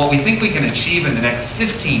do, what we think we can achieve in the next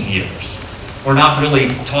 15 years, we're not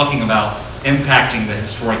really talking about impacting the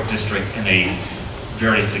historic district in a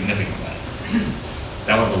very significant way.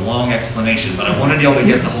 That was a long explanation, but I wanted you all to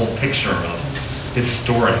get the whole picture of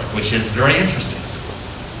historic, which is very interesting.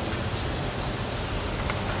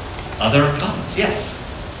 Other comments? Yes?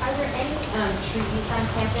 Are there any trees on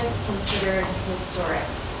campus considered historic?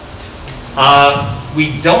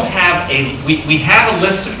 We don't have we have a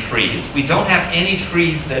list of trees. We don't have any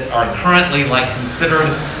trees that are currently considered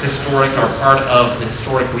historic or part of the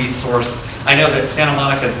historic resource. I know that Santa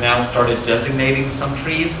Monica has now started designating some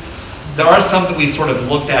trees. There are some that we've sort of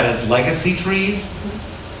looked at as legacy trees.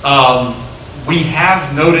 We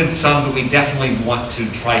have noted some that we definitely want to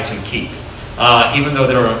try to keep. Even though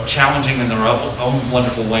they're challenging in their own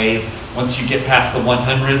wonderful ways, once you get past the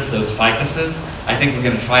 100s, those ficuses, I think we're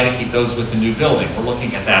going to try to keep those with the new building. We're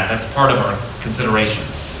looking at that. That's part of our consideration.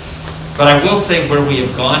 But I will say where we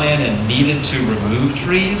have gone in and needed to remove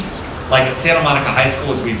trees, like at Santa Monica High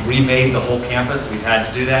School, as we've remade the whole campus, we've had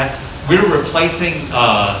to do that. We're replacing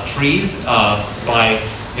trees by,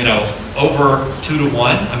 over 2 to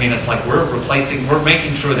 1. I mean, it's like we're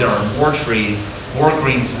making sure there are more trees, more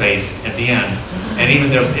green space at the end. And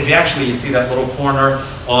even if you see that little corner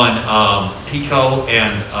on Pico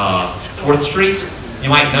and 4th Street, you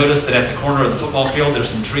might notice that at the corner of the football field, there's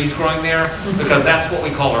some trees growing there, because that's what we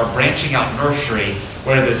call our branching out nursery,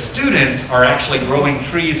 where the students are actually growing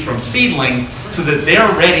trees from seedlings so that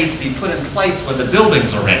they're ready to be put in place when the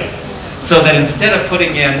buildings are ready. So that instead of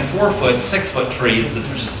putting in 4-foot, 6-foot trees, which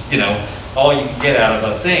is, all you can get out of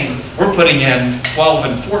a thing, we're putting in 12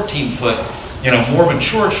 and 14-foot, more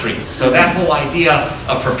mature trees. So that whole idea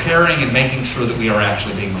of preparing and making sure that we are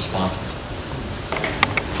actually being responsible.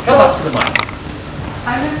 Come up to the mic.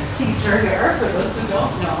 I'm a teacher here, for those who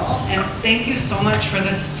don't know, and thank you so much for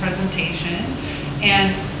this presentation.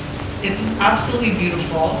 And it's absolutely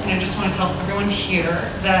beautiful, and I just want to tell everyone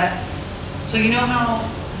here that, so you know how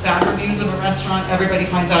bad reviews of a restaurant, everybody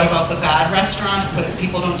finds out about the bad restaurant, but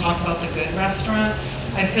people don't talk about the good restaurant?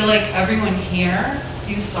 I feel like everyone here,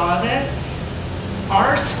 you saw this,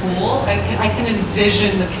 our school, I can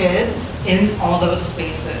envision the kids in all those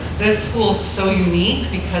spaces. This school is so unique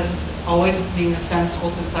because always being a STEM school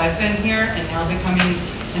since I've been here and now becoming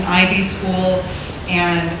an IB school,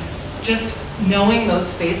 and just knowing those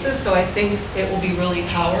spaces. So I think it will be really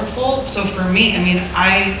powerful. So for me, I mean,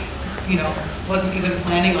 I wasn't even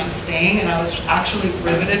planning on staying, and I was actually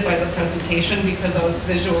riveted by the presentation because I was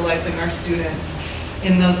visualizing our students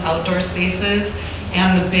in those outdoor spaces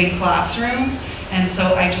and the big classrooms. And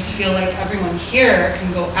so I just feel like everyone here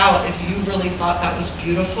can go out, if you really thought that was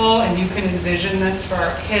beautiful and you can envision this for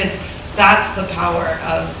our kids, that's the power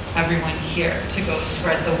of everyone here to go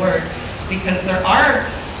spread the word. Because there are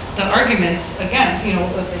the arguments against,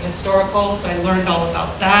 with the historical, so I learned all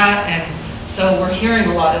about that, and so we're hearing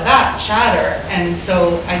a lot of that chatter, and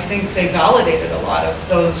so I think they validated a lot of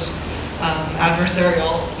those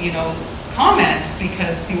adversarial, comments,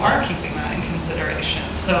 because you are keeping that in consideration.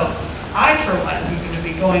 So I, for one, am going to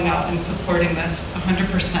be going out and supporting this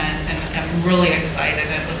 100%, and I'm really excited.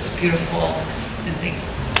 It looks beautiful, and thank you.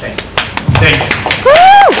 Thank you. Thank you.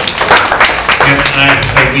 And I have to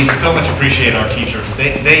say, we so much appreciate our teachers.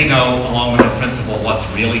 They know, along with our principal, what's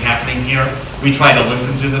really happening here. We try to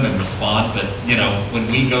listen to them and respond, but when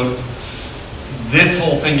we go, this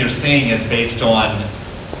whole thing you're seeing is based on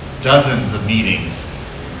dozens of meetings.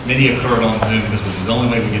 Many occurred on Zoom because it was the only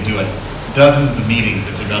way we could do it. Dozens of meetings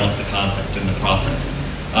that developed the concept and the process.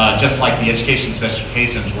 Just like the education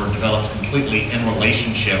specifications were developed completely in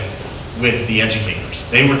relationship with the educators.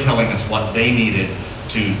 They were telling us what they needed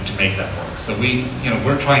to make that work. So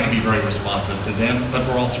we're trying to be very responsive to them, but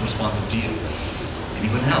we're also responsive to you.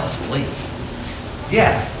 Anyone else, please?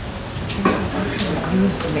 Yes.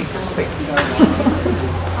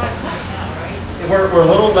 We're a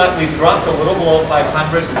little, we've dropped a little below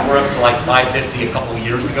 500. We were up to like 550 a couple of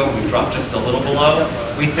years ago. We've dropped just a little below.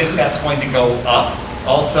 We think that's going to go up.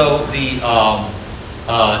 Also, the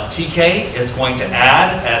TK is going to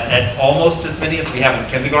add at almost as many as we have in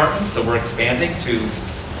kindergarten. So we're expanding to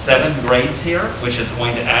 7 grades here, which is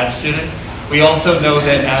going to add students. We also know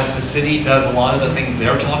that as the city does a lot of the things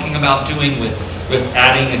they're talking about doing with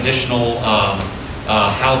adding additional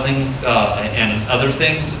housing and other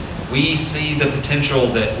things, we see the potential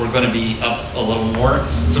that we're going to be up a little more.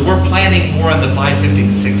 So we're planning more in the 550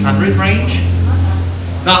 to 600 range.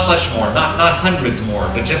 Not much more, not hundreds more,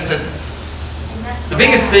 but just the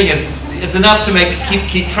biggest thing is, it's enough to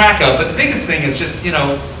keep track of, but the biggest thing is just,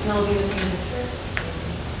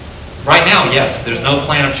 right now, yes, there's no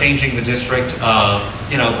plan of changing the district,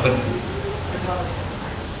 but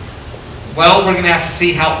well, we're going to have to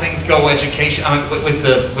see how things go. Education, with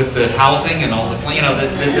the housing and all the,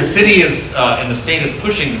 the city is and the state is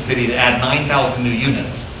pushing the city to add 9,000 new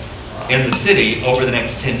units in the city over the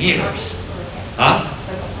next 10 years.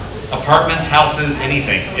 Apartments, houses,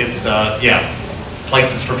 anything. It's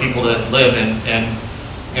places for people to live,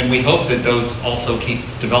 and we hope that those also keep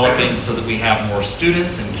developing so that we have more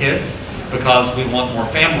students and kids, because we want more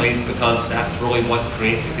families, because that's really what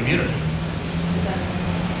creates a community.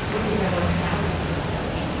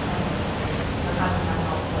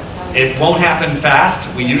 It won't happen fast.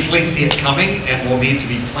 We usually see it coming, and we'll need to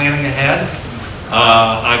be planning ahead.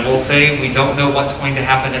 I will say we don't know what's going to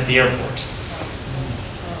happen at the airport.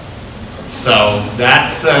 So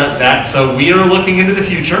so we are looking into the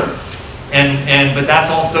future, but that's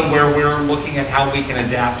also where we're looking at how we can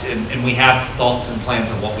adapt, and we have thoughts and plans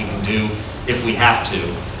of what we can do if we have to,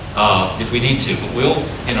 if we need to. But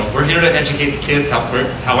we're here to educate the kids,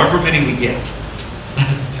 however many we get.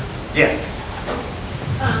 Yes.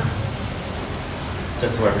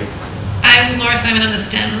 Just so I'm Laura Simon. I'm the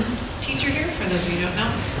STEM teacher here, for those of you who don't know.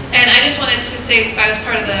 And I just wanted to say I was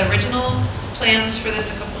part of the original plans for this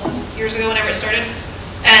a couple years ago whenever it started.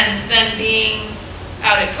 And then being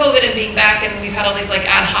out at COVID and being back, and we've had all these like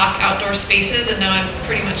ad hoc outdoor spaces, and now I'm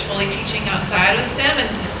pretty much fully teaching outside with STEM, and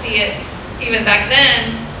to see it even back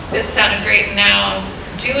then, it sounded great. Now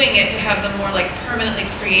doing it, to have them more like permanently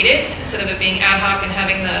created instead of it being ad hoc and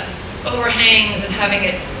having the overhangs and having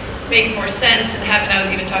it make more sense, and I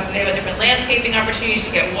was even talking today about different landscaping opportunities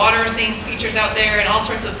to get water themed features out there, and all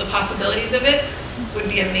sorts of the possibilities of it would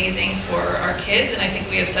be amazing for our kids. And I think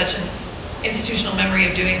we have such an institutional memory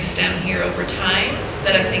of doing STEM here over time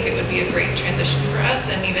that I think it would be a great transition for us.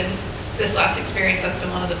 And even this last experience, that's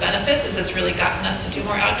been one of the benefits, is it's really gotten us to do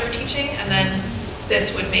more outdoor teaching, and then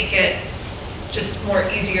this would make it just more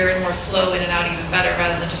easier and more flow in and out even better,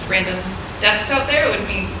 rather than just random desks out there. It would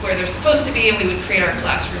be where they're supposed to be, and we would create our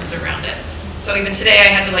classrooms around it. So even today I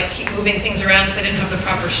had to like keep moving things around because I didn't have the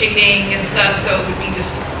proper shading and stuff, so it would be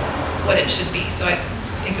just what it should be. So I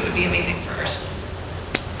think it would be amazing for our school.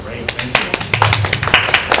 Great, thank you.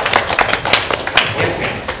 Yes,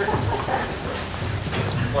 ma'am.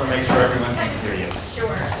 Just want to make sure everyone can hear you.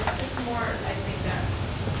 Sure, it's just more, I think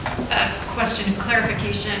that. Question,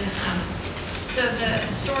 clarification. So the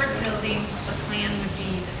historic buildings, the plan would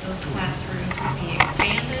be that those classrooms would be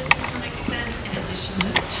expanded to some extent in addition to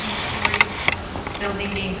the two-story building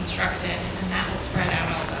being constructed, and that will spread out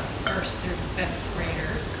all the first through fifth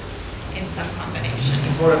graders in some combination.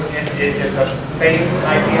 It's a phased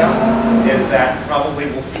idea, is that probably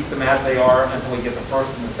we'll keep them as they are until we get the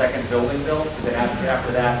first and the second building built. Then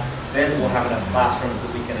after that, then we'll have enough classrooms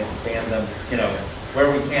that we can expand them, where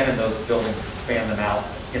we can in those buildings, expand them out,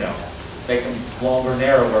 make them longer,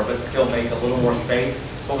 narrower, but still make a little more space.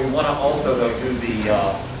 But we want to also, though, do the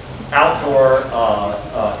outdoor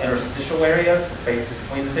interstitial areas, the spaces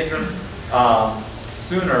between the figures,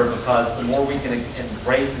 sooner, because the more we can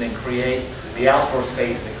embrace and create the outdoor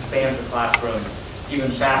space that expands the classrooms,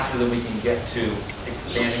 even faster than we can get to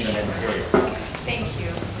expanding them interior. Thank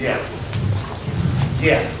you. Yeah.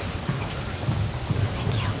 Yes.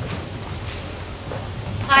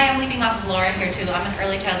 Hi, I'm leading off Laura here too. I'm an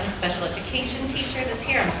early childhood special education teacher that's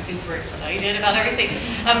here. I'm super excited about everything.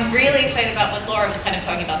 I'm really excited about what Laura was kind of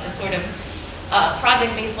talking about, the sort of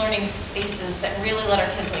project-based learning spaces that really let our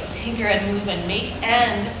kids like tinker and move and make.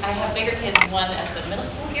 And I have bigger kids, one at the middle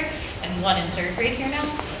school here and one in third grade here now.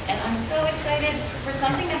 And I'm so excited for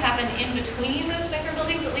something to happen in between those bigger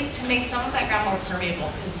buildings, at least to make some of that ground more permeable,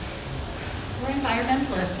 because we're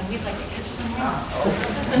environmentalists and we'd like to catch some runoff.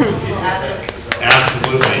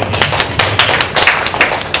 Absolutely.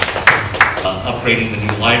 Upgrading the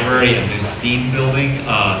new library, a new STEAM building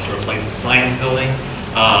to replace the science building,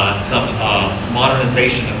 some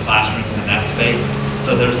modernization of classrooms in that space.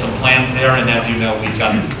 So there's some plans there, and as you know, we've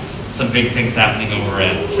got some big things happening over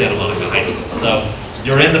at Santa Monica High School. So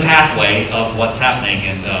you're in the pathway of what's happening,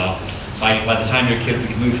 and by the time your kids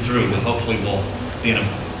move through, hopefully we'll be in a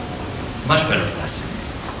much better place.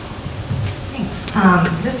 Thanks.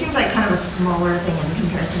 This seems like kind of a smaller thing in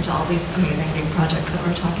comparison to all these amazing big projects that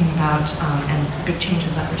we're talking about and big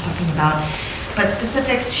changes that we're talking about. But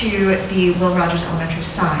specific to the Will Rogers Elementary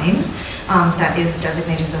sign that is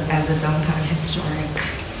designated as its own kind of historic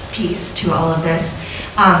piece to all of this,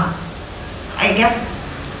 I guess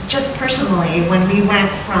just personally, when we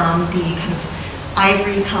went from the kind of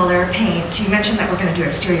ivory color paint, you mentioned that we're going to do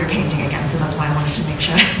exterior painting again, so that's why I wanted to make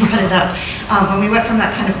sure I brought it up. When we went from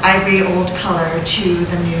that kind of ivory old color to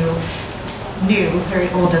the new,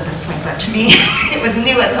 very old at this point, but to me it was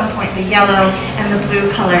new at some point, the yellow and the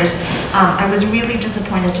blue colors. I was really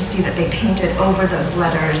disappointed to see that they painted over those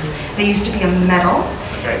letters. They used to be a metal,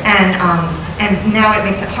 and now it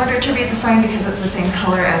makes it harder to read the sign because it's the same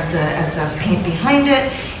color as the paint behind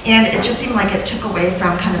it. And it just seemed like it took away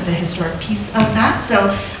from kind of the historic piece of that. So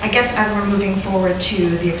I guess as we're moving forward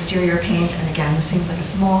to the exterior paint, and again, this seems like a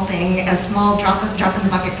small thing, a small drop in the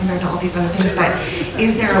bucket compared to all these other things, but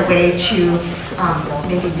is there a way to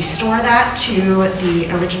maybe restore that to the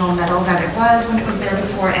original metal that it was when it was there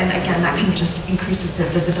before? And again, that kind of just increases the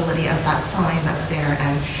visibility of that sign that's there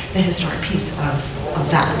and the historic piece of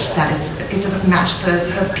that it doesn't match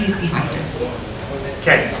the piece behind it.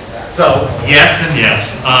 Okay, So, Yes and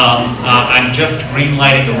yes. I'm just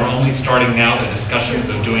green-lighting, and we're only starting now the discussions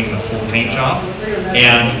of doing the full paint job.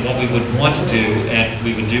 And what we would want to do, and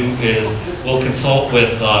we would do, is we'll consult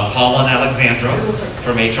with Paula and Alexandra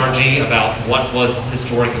from HRG about what was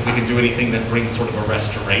historic, if we can do anything that brings sort of a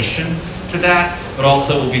restoration to that. But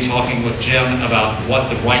also we'll be talking with Jim about what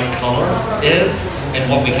the right color is and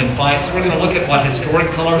what we can find. So we're going to look at what historic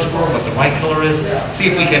colors were, what the right color is, see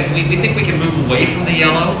if we can, we think we can move away from the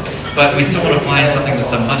yellow, but we still want to find something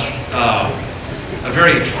that's a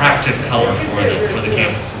very attractive color for the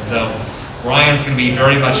campus. And so Ryan's going to be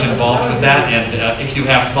very much involved with that, and if you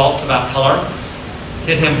have thoughts about color,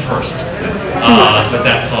 hit him first with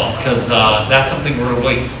that thought, because that's something we're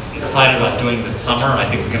really excited about doing this summer. I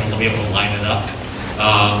think we're going to be able to line it up.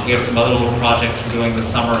 We have some other little projects we're doing this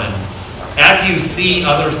summer, and as you see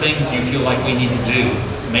other things you feel like we need to do,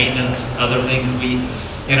 maintenance, other things,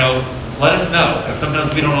 let us know, because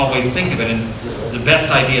sometimes we don't always think of it, and the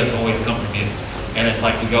best ideas always come from you. And it's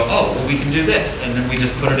like we go, oh, well, we can do this, and then we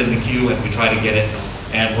just put it in the queue and we try to get it.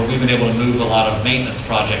 And we've been able to move a lot of maintenance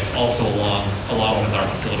projects also along with our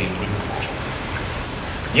facility improvement projects.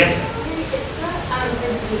 Yes, ma'am? Is that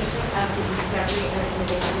presentation of the discovery and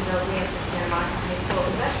innovation building at the Santa Monica High School,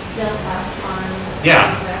 is that still up on the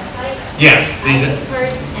website? Yes. I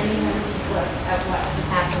encourage anyone to look at what has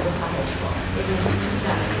happened with the high school. It is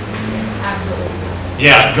stunning. Absolutely.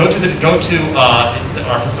 Yeah, go to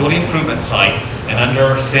our facility improvement site, and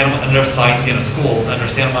under sites, schools, under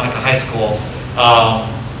Santa Monica High School,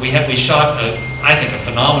 we shot I think a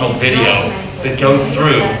phenomenal video that goes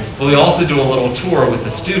through. But we also do a little tour with the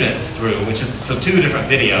students through, which is so 2 different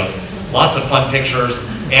videos, lots of fun pictures,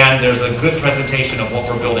 and there's a good presentation of what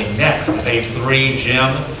we're building next, phase 3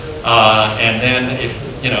 gym, and then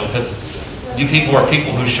because you people are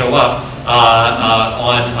people who show up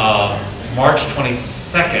on March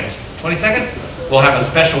 22nd, we'll have a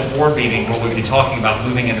special board meeting where we'll be talking about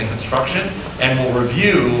moving into construction, and we'll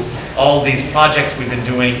review all these projects we've been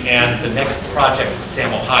doing, and the next projects at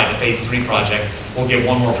Samo High, the phase 3 project, we'll give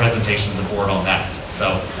one more presentation to the board on that.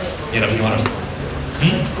 So, if you want to...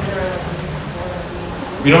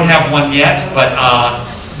 We don't have one yet, but,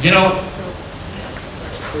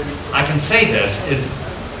 I can say this, is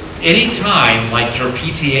anytime, like your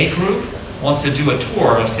PTA group wants to do a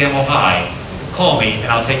tour of Samo High, call me and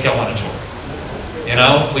I'll take y'all on a tour.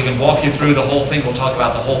 We can walk you through the whole thing, we'll talk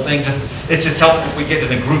about the whole thing. It's just helpful if we get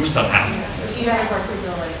in a group somehow. You guys work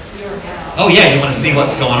until like 0 now. Oh yeah, you want to see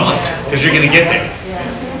what's going on, because you're going to get there.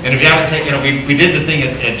 And if you haven't taken, we did the thing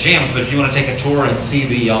at Jams, but if you want to take a tour and see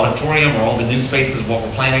the auditorium or all the new spaces, what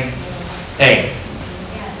we're planning, hey,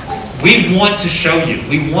 we want to show you.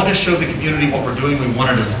 We want to show the community what we're doing. We want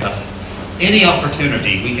to discuss it. Any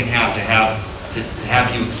opportunity we can have to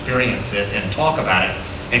have you experience it and talk about it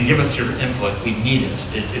and give us your input, we need it.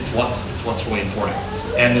 It's what's really important,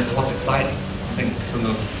 and it's what's exciting. I think it's the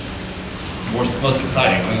most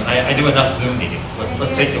exciting. I do enough Zoom meetings.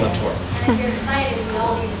 Let's take you on tour. And if you're excited, we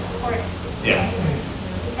all need to support it. Yeah.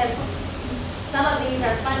 Because some of these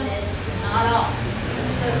are funded, not all.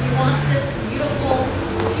 So if you want this beautiful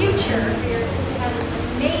future for your kids to have this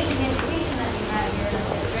amazing education that we have here in the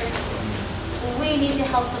district, we need to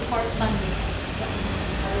help support funding. So,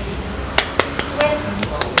 with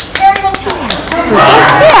very little time.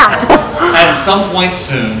 At some point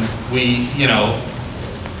soon, we,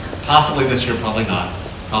 possibly this year, probably not,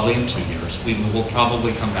 probably in 2 years, we will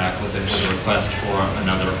probably come back with a request for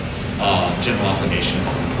another general obligation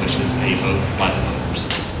bond, which is a vote by the voters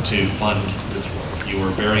to fund this work. You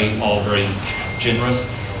were all very generous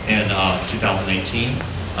in 2018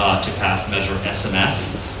 to pass Measure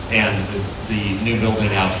SMS, and the new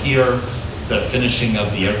building out here, the finishing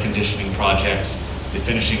of the air conditioning projects, the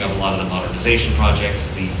finishing of a lot of the modernization projects,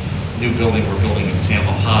 the new building we're building in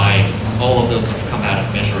Samo High, all of those have come out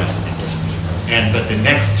of Measure SMS. But the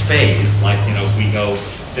next phase, like, if we go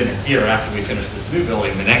then a year after we finish this new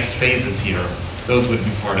building, the next phases here, those would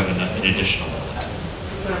be part of an additional element.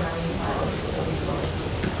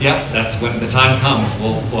 Yep, that's when the time comes.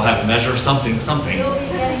 We'll have Measure something. You'll be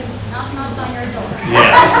getting knock-knocks on your door.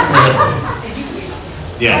 Yes.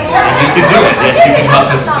 Yes, and you can do it. Yes, you can help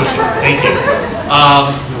us push it. Thank you.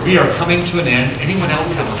 We are coming to an end. Anyone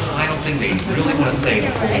else have a final thing they really want to say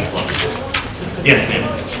before we close? Yes, ma'am.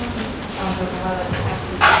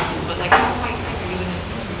 But like, how quite are you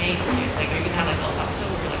made it? Like, are you gonna have like all top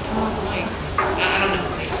silver, like turn off the lights? I don't know.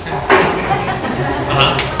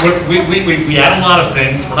 We add a lot of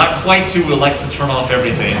things. We're not quite to Alexa turn off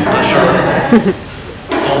everything. I'm not sure.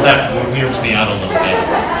 All that weirds me out a little bit.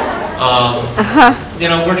 you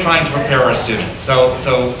know, we're trying to prepare our students. So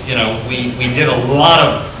you know, we did a lot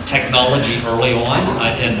of technology early on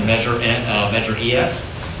in the Measure ES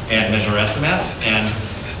and Measure SMS, and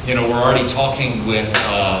you know, we're already talking with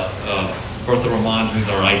Bertha Rahman, who's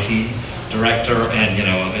our IT director, and you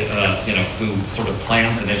know, who sort of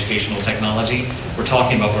plans in educational technology. We're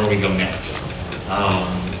talking about where we go next,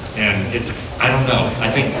 and it's, I don't know. I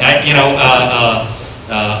think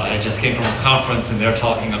I just came from a conference and they're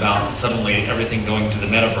talking about suddenly everything going to the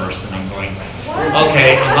metaverse, and I'm going,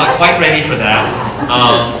 okay, I'm not quite ready for that,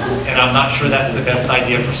 and I'm not sure that's the best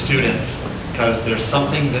idea for students, because there's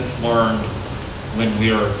something that's learned when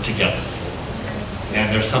we're together,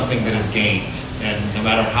 and there's something that is gained. And no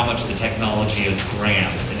matter how much the technology is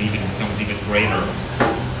grand and even becomes even greater,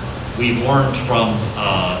 we've learned from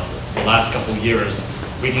the last couple of years,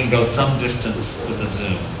 we can go some distance with the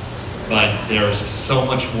Zoom, but there's so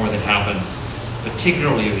much more that happens,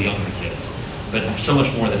 particularly with the younger kids, but so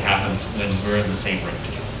much more that happens when we're in the same room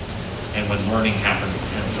together, and when learning happens,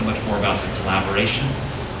 and so much more about the collaboration,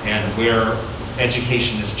 and where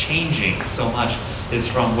education is changing so much is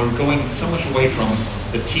from, we're going so much away from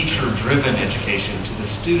the teacher-driven education to the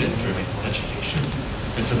student-driven education.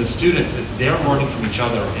 And so the students, it's they're learning from each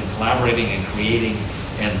other and collaborating and creating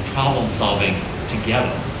and problem-solving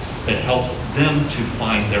together that helps them to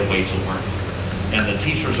find their way to learning. And the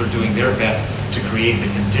teachers are doing their best to create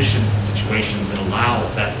the conditions and situations that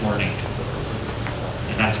allows that learning to occur.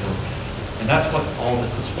 And that's what all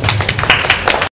this is for.